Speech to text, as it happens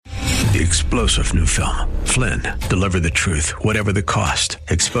The explosive new film, Flynn, deliver the truth, whatever the cost,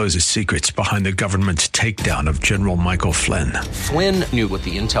 exposes secrets behind the government's takedown of General Michael Flynn. Flynn knew what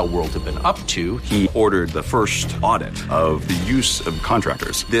the intel world had been up to. He ordered the first audit of the use of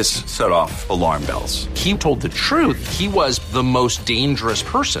contractors. This set off alarm bells. He told the truth. He was the most dangerous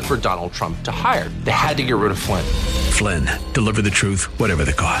person for Donald Trump to hire. They had to get rid of Flynn. Flynn, deliver the truth, whatever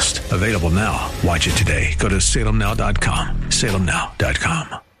the cost. Available now. Watch it today. Go to salemnow.com.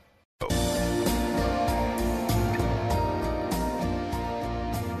 salemnow.com.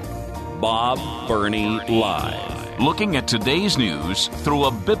 Bob Burney Live. Looking at today's news through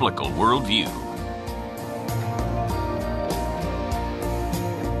a biblical worldview.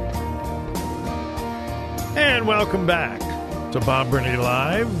 And welcome back to Bob Burney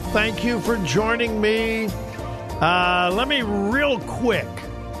Live. Thank you for joining me. Let me real quick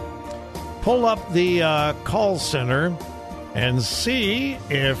pull up the call center and see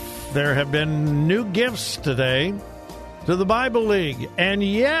if there have been new gifts today to the Bible League. And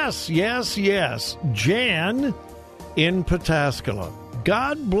yes, Jan in Pataskala.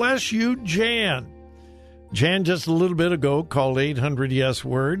 God bless you, Jan. Jan just a little bit ago called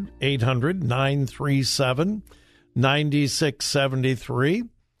 800-YES-WORD, 800-937-9673.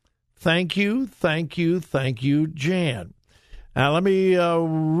 Thank you, Jan. Now, let me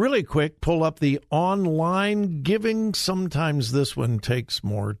really quick pull up the online giving. Sometimes this one takes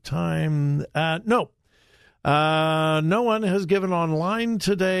more time. No one has given online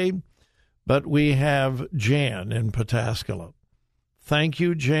today, but we have Jan in Pataskala. Thank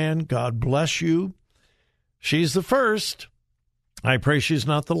you, Jan. God bless you. She's the first. I pray she's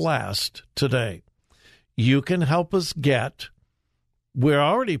not the last today. You can help us get, we're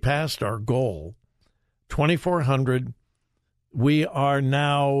already past our goal, 2,400. We are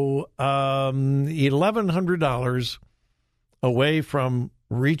now $1,100 away from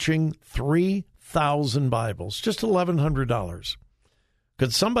reaching 3,000 Bibles, just $1,100.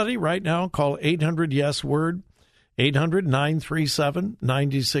 Could somebody right now call 800-YES-WORD,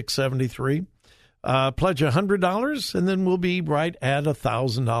 800-937-9673, pledge $100, and then we'll be right at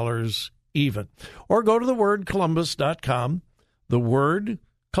 $1,000 even. Or go to thewordcolumbus.com,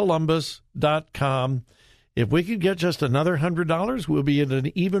 thewordcolumbus.com. If we could get just another $100, we'll be at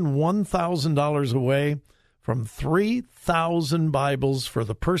an even $1,000 away from 3,000 Bibles for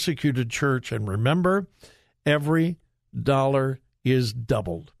the persecuted church. And remember, every dollar is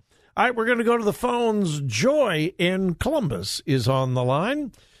doubled. All right, we're going to go to the phones. Joy in Columbus is on the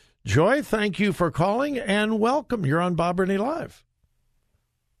line. Joy, thank you for calling and welcome. You're on Bob Burney Live.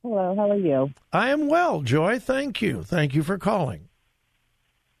 Hello, how are you? I am well, Joy. Thank you. Thank you for calling.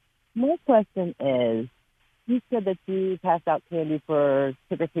 My question is, you said that you passed out candy for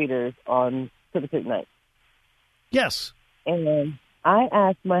trick-or-treaters on trick-or-treat night. Yes. And I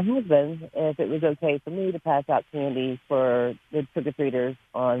asked my husband if it was okay for me to pass out candy for the trick-or-treaters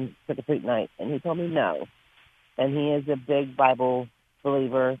on trick-or-treat night, and he told me no. And he is a big Bible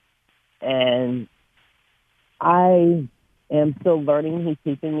believer, and I am still learning. He's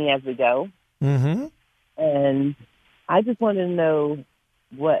teaching me as we go. Mm-hmm. And I just wanted to know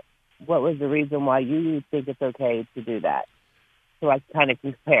what was the reason why you think it's okay to do that, so I kind of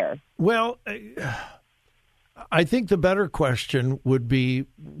compare. Well, I think the better question would be,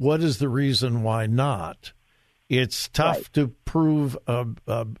 what is the reason why not? It's tough to prove a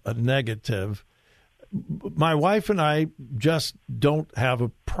negative. My wife and I just don't have a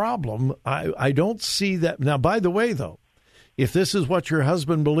problem. I don't see that. Now, by the way, though, if this is what your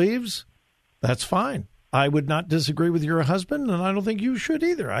husband believes, that's fine. I would not disagree with your husband, and I don't think you should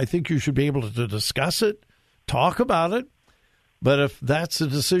either. I think you should be able to discuss it, talk about it. But if that's the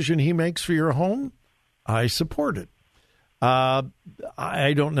decision he makes for your home, I support it.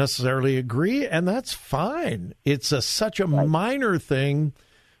 I don't necessarily agree, and that's fine. It's such a minor thing.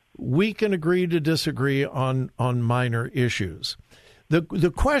 We can agree to disagree on minor issues.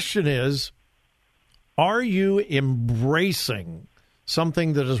 The question is, are you embracing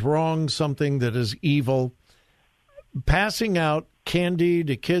something that is wrong, something that is evil? Passing out candy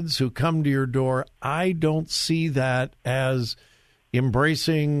to kids who come to your door, I don't see that as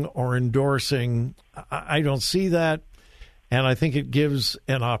embracing or endorsing. I don't see that. And I think it gives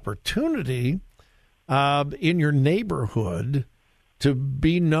an opportunity in your neighborhood to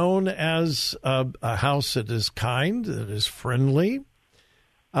be known as a house that is kind, that is friendly.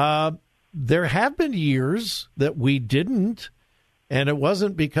 There have been years that we didn't, and it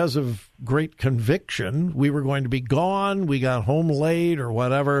wasn't because of great conviction. We were going to be gone, we got home late or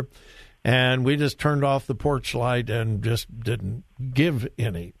whatever, and we just turned off the porch light and just didn't give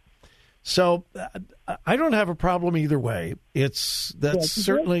any. So I don't have a problem either way.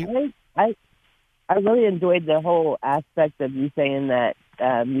 Certainly. I really enjoyed the whole aspect of you saying that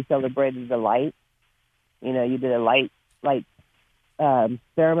you celebrated the light. You know, you did a light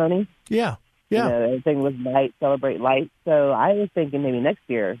ceremony. Yeah. You know, everything was light, celebrate light. So I was thinking maybe next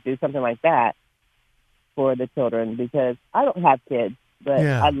year do something like that for the children, because I don't have kids, but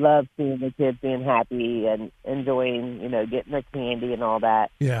I love seeing the kids being happy and enjoying, you know, getting their candy and all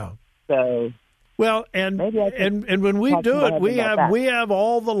that. Yeah. So. Well, and when we do it, we have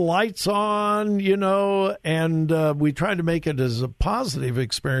all the lights on, you know, and we try to make it as a positive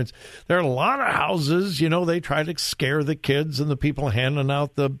experience. There are a lot of houses, you know, they try to scare the kids, and the people handing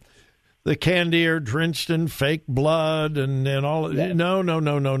out the candy are drenched in fake blood and all. Yes. No,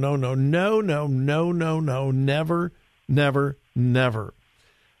 never.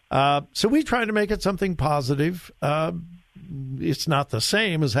 So we try to make it something positive. It's not the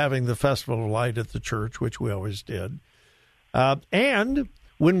same as having the Festival of Light at the church, which we always did. And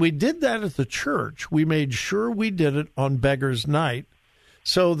when we did that at the church, we made sure we did it on Beggar's Night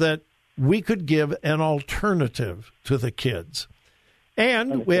so that we could give an alternative to the kids.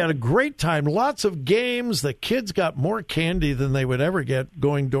 And we had a great time, lots of games. The kids got more candy than they would ever get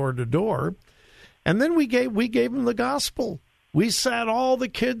going door to door. And then we gave them the gospel. We sat all the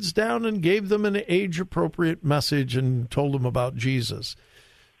kids down and gave them an age-appropriate message and told them about Jesus.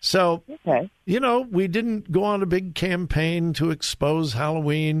 So, you know, we didn't go on a big campaign to expose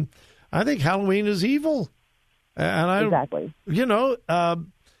Halloween. I think Halloween is evil. And exactly. You know,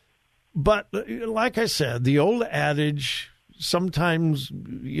 but like I said, the old adage, sometimes,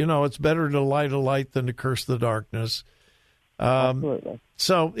 you know, it's better to light a light than to curse the darkness. Absolutely.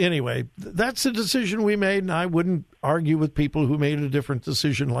 So anyway, that's the decision we made, and I wouldn't argue with people who made a different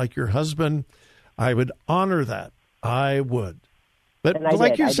decision like your husband. I would honor that. I would. But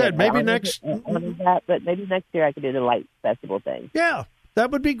like you said, maybe next... but maybe next year I could do the light festival thing. Yeah,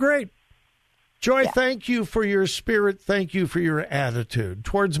 that would be great. Joy, thank you for your spirit. Thank you for your attitude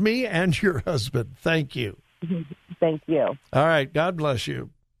towards me and your husband. Thank you. Thank you. All right. God bless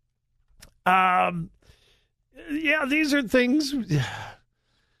you. Yeah, these are things...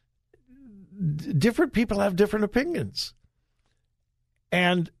 Different people have different opinions.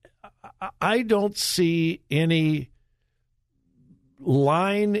 And I don't see any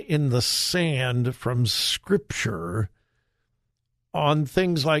line in the sand from Scripture on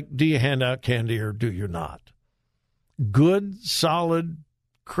things like, do you hand out candy or do you not? Good, solid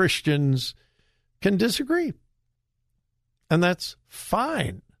Christians can disagree. And that's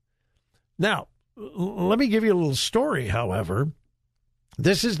fine. Now, let me give you a little story, however.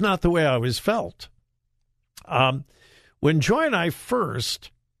 This is not the way I always felt. When Joy and I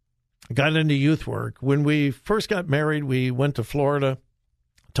first got into youth work, when we first got married, we went to Florida,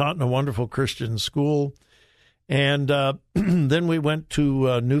 taught in a wonderful Christian school, and then we went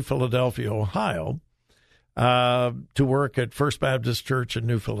to New Philadelphia, Ohio, to work at First Baptist Church in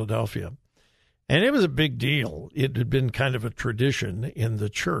New Philadelphia. And it was a big deal. It had been kind of a tradition in the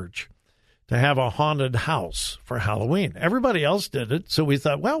church to have a haunted house for Halloween. Everybody else did it, so we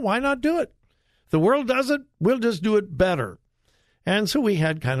thought, well, why not do it? The world does it, we'll just do it better. And so we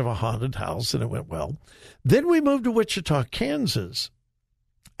had kind of a haunted house, and it went well. Then we moved to Wichita, Kansas,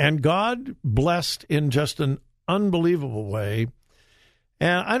 and God blessed in just an unbelievable way.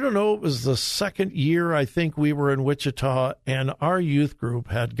 And I don't know, it was the second year I think we were in Wichita, and our youth group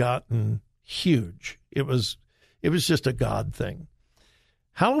had gotten huge. It was just a God thing.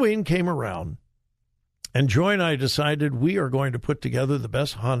 Halloween came around, and Joy and I decided we are going to put together the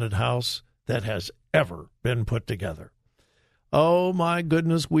best haunted house that has ever been put together. Oh, my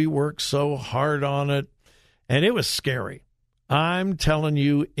goodness, we worked so hard on it, and it was scary. I'm telling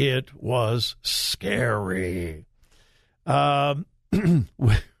you, it was scary.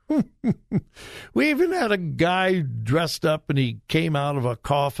 We even had a guy dressed up, and he came out of a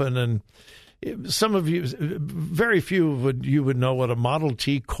coffin, and some of you, very few of you would know what a Model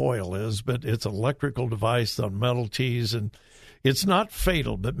T coil is, but it's an electrical device on metal Ts, and it's not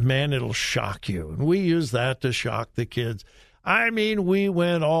fatal, but, man, it'll shock you. And we use that to shock the kids. I mean, we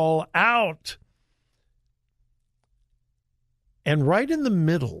went all out. And right in the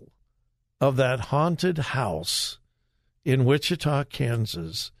middle of that haunted house in Wichita,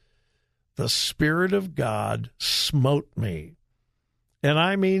 Kansas, the Spirit of God smote me. And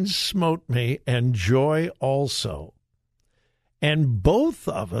I mean smote me, and Joy also. And both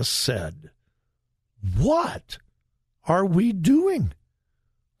of us said, what are we doing?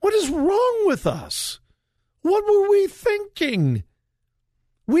 What is wrong with us? What were we thinking?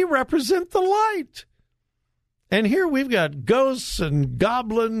 We represent the light. And here we've got ghosts and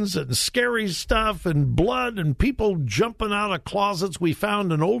goblins and scary stuff and blood and people jumping out of closets. We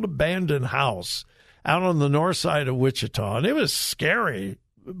found an old abandoned house out on the north side of Wichita, and it was scary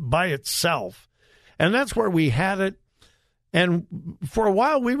by itself. And that's where we had it. And for a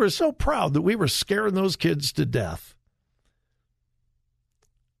while, we were so proud that we were scaring those kids to death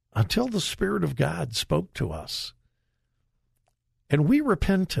until the Spirit of God spoke to us. And we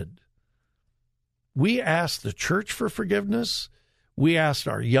repented. We asked the church for forgiveness. We asked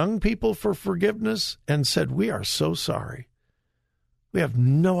our young people for forgiveness and said, we are so sorry. We have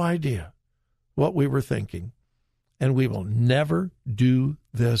no idea what we were thinking, and we will never do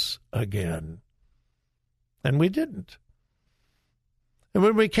this again. And we didn't. And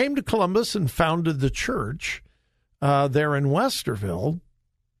when we came to Columbus and founded the church there in Westerville,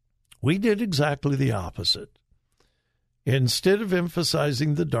 we did exactly the opposite. Instead of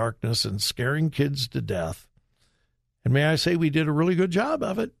emphasizing the darkness and scaring kids to death, and may I say we did a really good job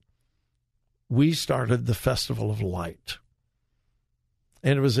of it, we started the Festival of Light.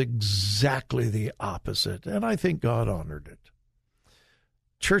 And it was exactly the opposite, and I think God honored it.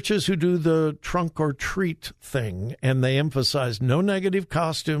 Churches who do the trunk or treat thing, and they emphasize no negative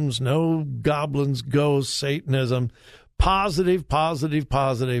costumes, no goblins, ghosts, Satanism, positive, positive,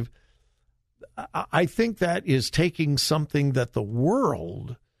 positive. I think that is taking something that the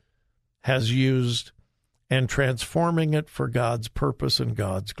world has used and transforming it for God's purpose and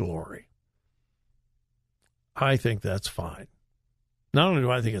God's glory. I think that's fine. Not only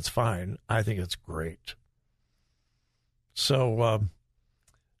do I think it's fine, I think it's great. So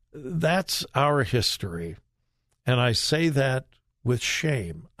that's our history. And I say that with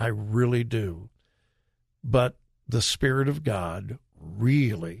shame. I really do. But the Spirit of God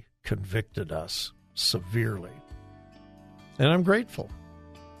really convicted us severely. And I'm grateful.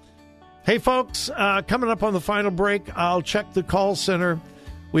 Hey, folks, coming up on the final break, I'll check the call center.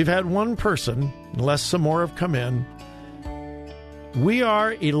 We've had one person, unless some more have come in. We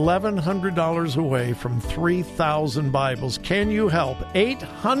are $1,100 away from 3,000 Bibles. Can you help?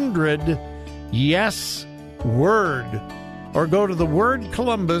 800-YES-WORD. Or go to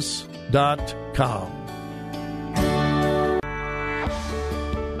thewordcolumbus.com.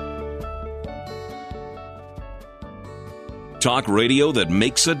 Talk radio that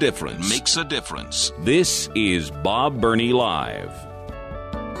makes a difference. Makes a difference. This is Bob Burney Live.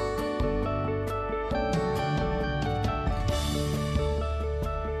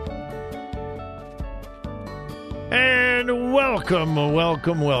 And welcome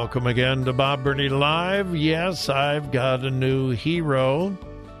again to Bob Burney Live. Yes, I've got a new hero.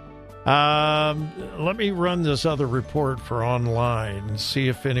 Let me run this other report for online, see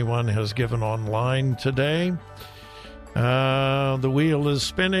if anyone has given online today. The wheel is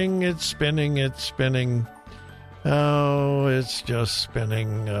spinning, it's spinning. Oh, it's just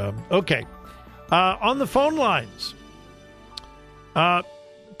spinning. Okay. On the phone lines,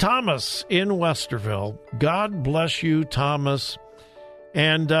 Thomas in Westerville. God bless you, Thomas.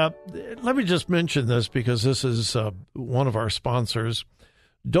 And let me just mention this because this is one of our sponsors,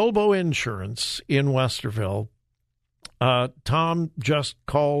 Dolbo Insurance in Westerville. Tom just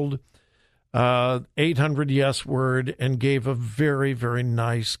called 800-YES-WORD and gave a very, very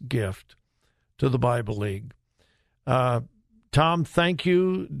nice gift to the Bible League. Tom, thank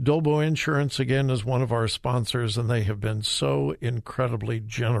you. Dolbo Insurance, again, is one of our sponsors, and they have been so incredibly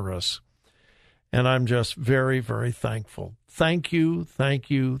generous. And I'm just very, very thankful. Thank you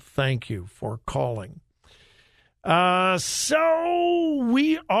for calling. So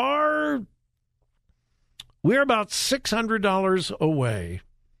we're about $600 away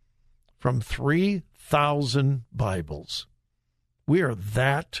from 3,000 Bibles. We are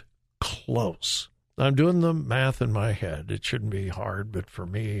that close. I'm doing the math in my head. It shouldn't be hard, but for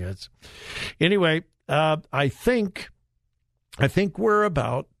me, it's... Anyway, I think we're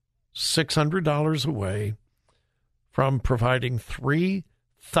about $600 away from providing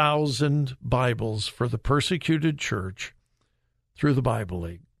 3,000 Bibles for the persecuted church through the Bible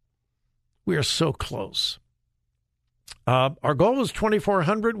League. We are so close. Our goal is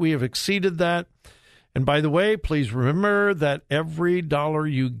 2,400. We have exceeded that. And by the way, please remember that every dollar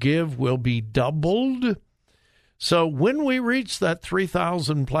you give will be doubled. So when we reach that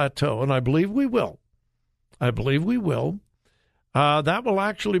 3,000 plateau, and I believe we will, that will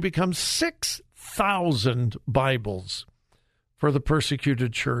actually become 6,000 Bibles for the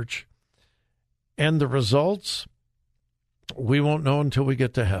persecuted church. And the results, we won't know until we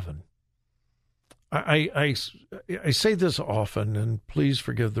get to heaven. I say this often, and please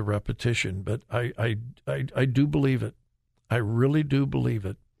forgive the repetition, but I do believe it. I really do believe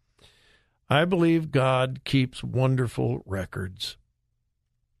it. I believe God keeps wonderful records.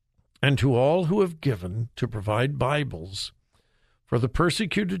 And to all who have given to provide Bibles for the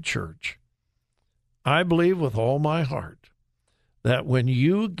persecuted church, I believe with all my heart that when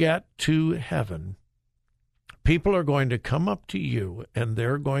you get to heaven, people are going to come up to you and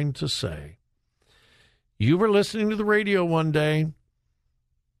they're going to say, you were listening to the radio one day,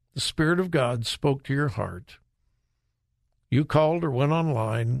 the Spirit of God spoke to your heart, you called or went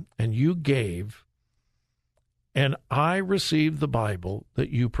online, and you gave, and I received the Bible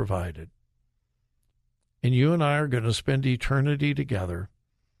that you provided. And you and I are going to spend eternity together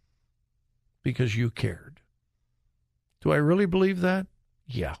because you cared. Do I really believe that?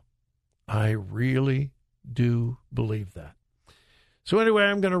 Yeah, I really do believe that. So anyway,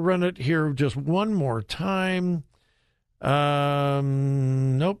 I'm going to run it here just one more time.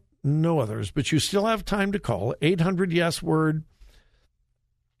 Nope, no others. But you still have time to call. 800-YES-WORD.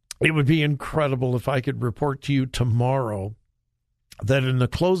 It would be incredible if I could report to you tomorrow that in the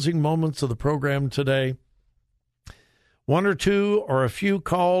closing moments of the program today, one or two or a few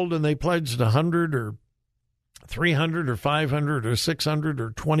called and they pledged 100 or 300 or 500 or 600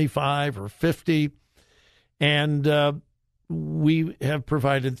 or 25 or 50. And we have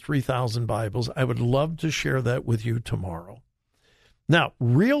provided 3,000 Bibles. I would love to share that with you tomorrow. Now,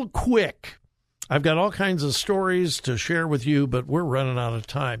 real quick, I've got all kinds of stories to share with you, but we're running out of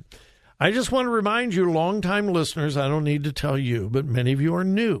time. I just want to remind you, longtime listeners, I don't need to tell you, but many of you are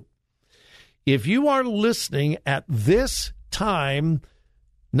new. If you are listening at this time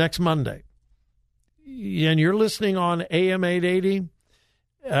next Monday, and you're listening on AM 880,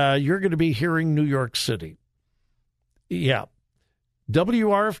 you're going to be hearing New York City. Yeah.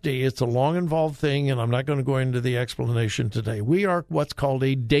 WRFD, it's a long, involved thing, and I'm not going to go into the explanation today. We are what's called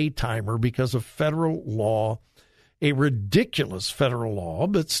a daytimer because of federal law, a ridiculous federal law,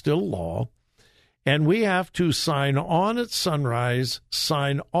 but still law. And we have to sign on at sunrise,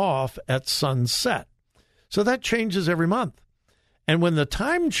 sign off at sunset. So that changes every month. And when the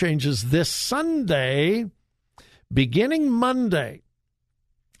time changes this Sunday, beginning Monday,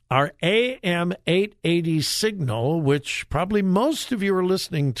 our AM 880 signal, which probably most of you are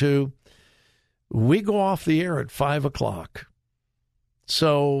listening to, we go off the air at 5 o'clock.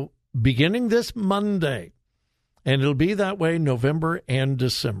 So beginning this Monday, and it'll be that way November and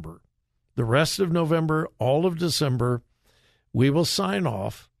December. The rest of November, all of December, we will sign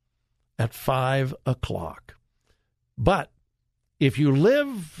off at 5 o'clock. But if you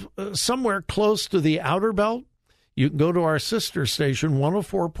live somewhere close to the outer belt, you can go to our sister station,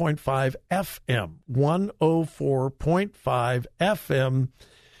 104.5 FM, 104.5 FM.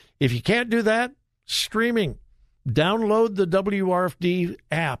 If you can't do that, streaming. Download the WRFD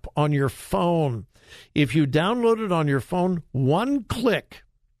app on your phone. If you download it on your phone, one click,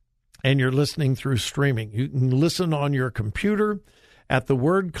 and you're listening through streaming. You can listen on your computer at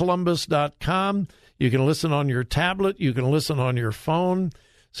thewordcolumbus.com. You can listen on your tablet. You can listen on your phone.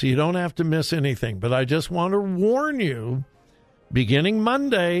 So you don't have to miss anything. But I just want to warn you, beginning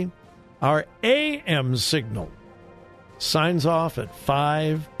Monday, our AM signal signs off at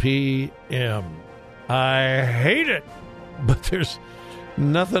 5 p.m. I hate it, but there's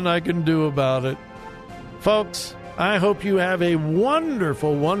nothing I can do about it. Folks, I hope you have a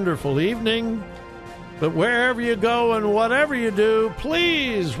wonderful, wonderful evening. But wherever you go and whatever you do,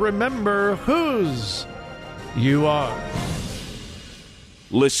 please remember whose you are.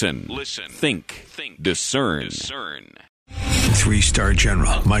 Listen, think, discern. 3-star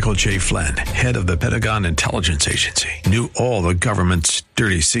General Michael J. Flynn, head of the Pentagon Intelligence Agency, knew all the government's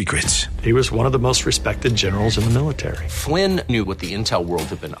dirty secrets. He was one of the most respected generals in the military. Flynn knew what the intel world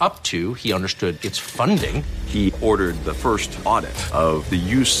had been up to. He understood its funding. He ordered the first audit of the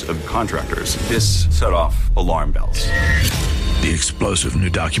use of contractors. This set off alarm bells. The explosive new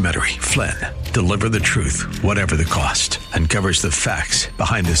documentary, Flynn, Deliver the Truth, Whatever the Cost, uncovers the facts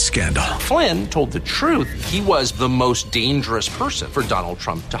behind this scandal. Flynn told the truth. He was the most dangerous person for Donald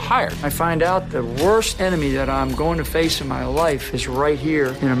Trump to hire. I find out the worst enemy that I'm going to face in my life is right here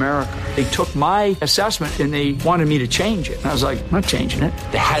in America. They took my assessment and they wanted me to change it. And I was like, I'm not changing it.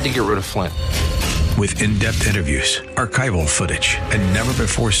 They had to get rid of Flynn. With in-depth interviews, archival footage, and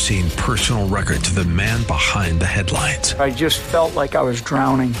never-before-seen personal records of the man behind the headlines. I just felt like I was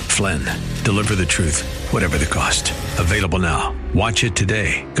drowning. Flynn, Deliver the Truth, Whatever the Cost. Available now. Watch it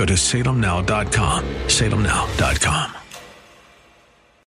today. Go to salemnow.com. salemnow.com.